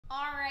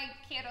Alright,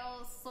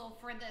 kiddos, so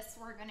for this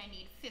we're gonna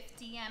need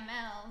 50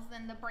 mLs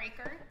in the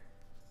breaker.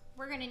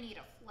 We're gonna need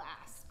a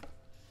flask,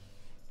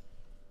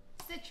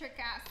 citric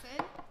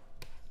acid,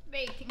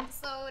 baking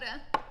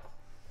soda,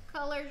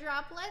 color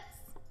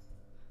droplets,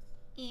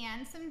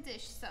 and some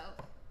dish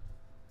soap.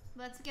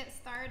 Let's get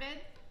started.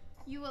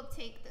 You will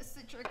take the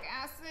citric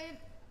acid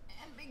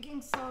and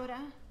baking soda.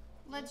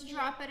 Let's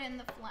drop it in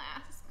the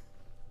flask.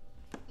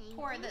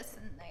 Pour this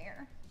in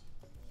there.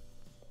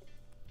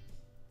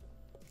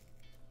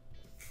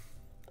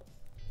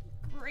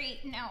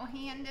 Great, now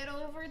hand it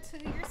over to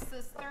your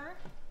sister.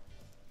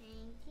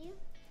 Thank you.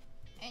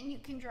 And you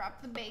can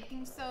drop the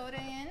baking soda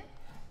in.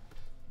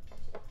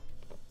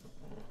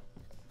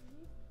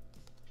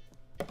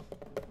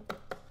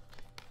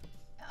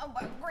 Oh,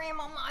 but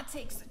Grandmama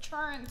takes a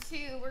turn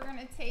too. We're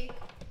gonna take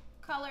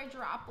color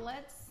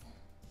droplets.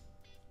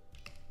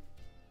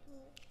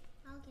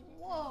 I'll get it.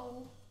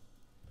 Whoa.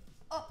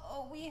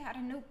 Uh-oh, we had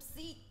an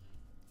oopsie.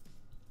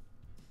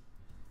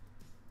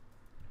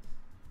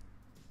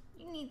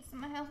 You need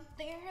some help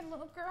there,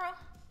 little girl.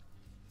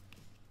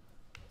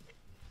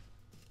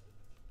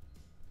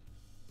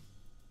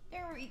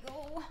 There we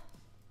go.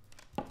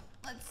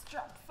 Let's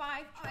drop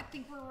 5. I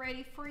think we're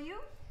ready for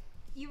you.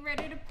 You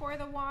ready to pour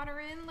the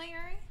water in,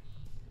 Larry?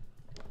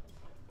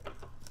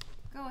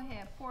 Go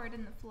ahead, pour it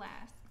in the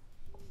flask.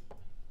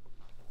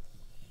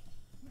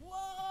 Whoa!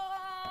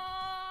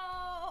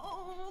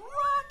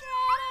 Look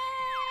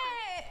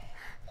at it!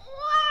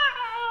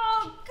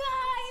 Wow,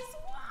 guys!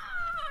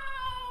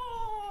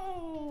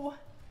 Wow!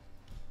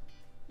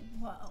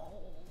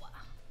 Whoa!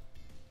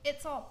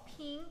 It's all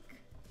pink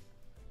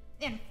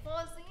and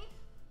fuzzy.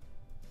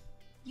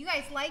 You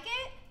guys like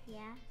it?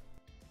 Yeah.